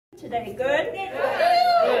Today, good?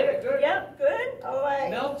 Good. Yep, good. All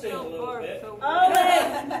right. Melting a little bit. All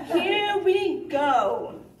right, here we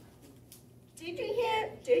go. Did you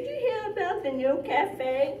hear about the new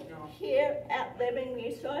cafe here at Living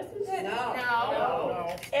Resources?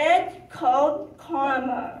 No. It's called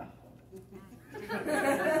Karma.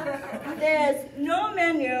 There's no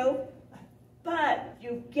menu, but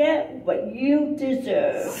you get what you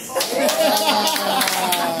deserve.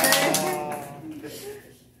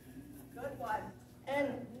 Good one.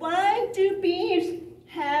 And why do bees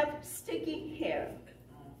have sticky hair?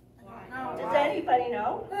 Does anybody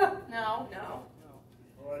know? No.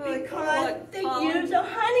 Because they use a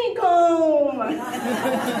honeycomb.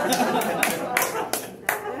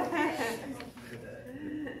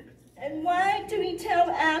 And why do we tell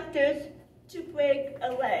actors to break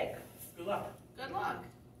a leg? Good luck. Good luck.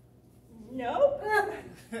 Nope.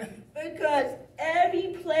 Because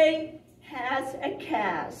every play has a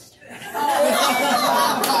cast.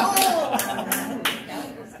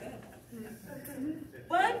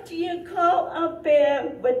 What do you call a bear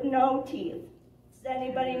with no teeth? Does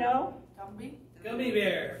anybody know? Gummy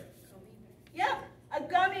bear. Yep, a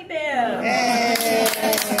gummy bear.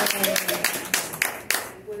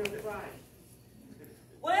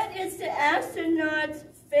 What is the astronaut's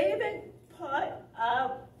favorite part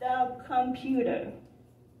of the computer?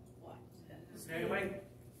 Stay away.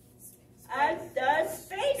 The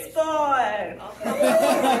space bar.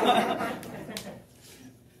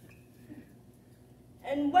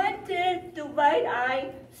 And what did the right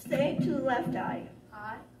eye say to the left eye?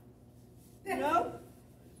 No?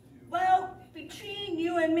 Well, between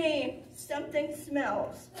you and me, something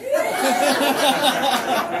smells.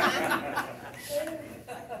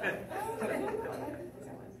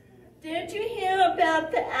 Did you hear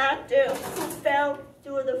about the actor who fell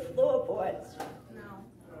through the floorboards?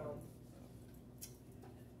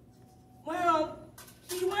 Well,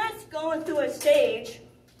 he was going through a stage.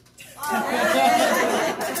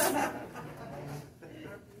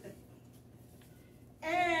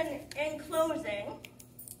 And in closing,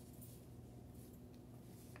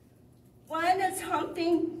 why does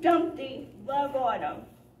Humpty Dumpty love autumn?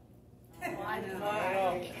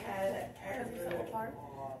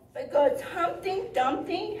 Because Humpty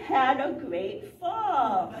Dumpty had a great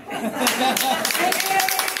fall. Thank you,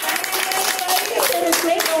 everybody. You did a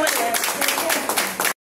great audience.